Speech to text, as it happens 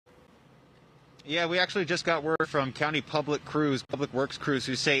Yeah, we actually just got word from County Public Works crews,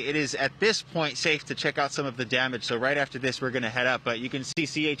 who say it is at this point safe to check out some of the damage. So right after this, we're going to head up. But you can see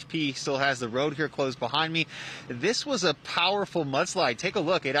CHP still has the road here closed behind me. This was a powerful mudslide. Take a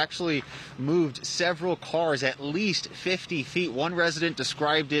look. It actually moved several cars at least 50 feet. One resident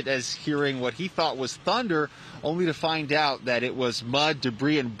described it as hearing what he thought was thunder, only to find out that it was mud,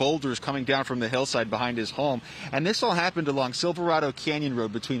 debris, and boulders coming down from the hillside behind his home. And this all happened along Silverado Canyon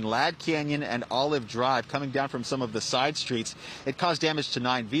Road between Ladd Canyon and Olive Drive, coming down from some of the side streets. It caused damage to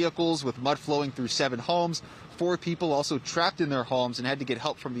 9 vehicles, with mud flowing through 7 homes. 4 people also trapped in their homes and had to get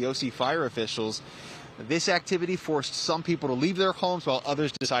help from the OC fire officials. This activity forced some people to leave their homes while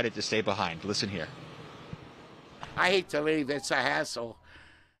others decided to stay behind. Listen here. I hate to leave. It's a hassle.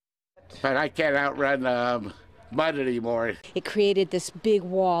 But I can't outrun mud anymore. It created this big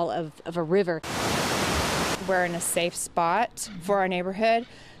wall of a river. We're in a safe spot for our neighborhood.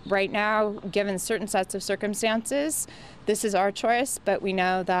 Right now, given certain sets of circumstances, this is our choice, but we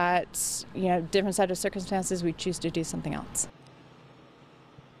know that, different set of circumstances, we choose to do something else.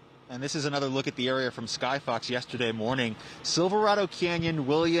 And this is another look at the area from Skyfox yesterday morning. Silverado Canyon,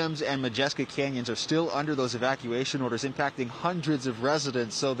 Williams, and Majeska Canyons are still under those evacuation orders, impacting hundreds of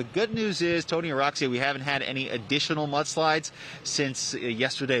residents. So the good news is, Tony Araxia, we haven't had any additional mudslides since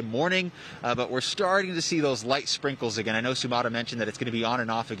yesterday morning, but we're starting to see those light sprinkles again. I know Sumata mentioned that it's going to be on and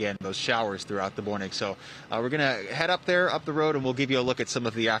off again, those showers throughout the morning. So we're going to head up there, up the road, and we'll give you a look at some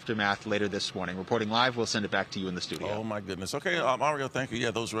of the aftermath later this morning. Reporting live, we'll send it back to you in the studio. Oh, my goodness. Okay, Mario, thank you.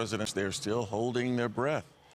 Yeah, those residents, they're still holding their breath.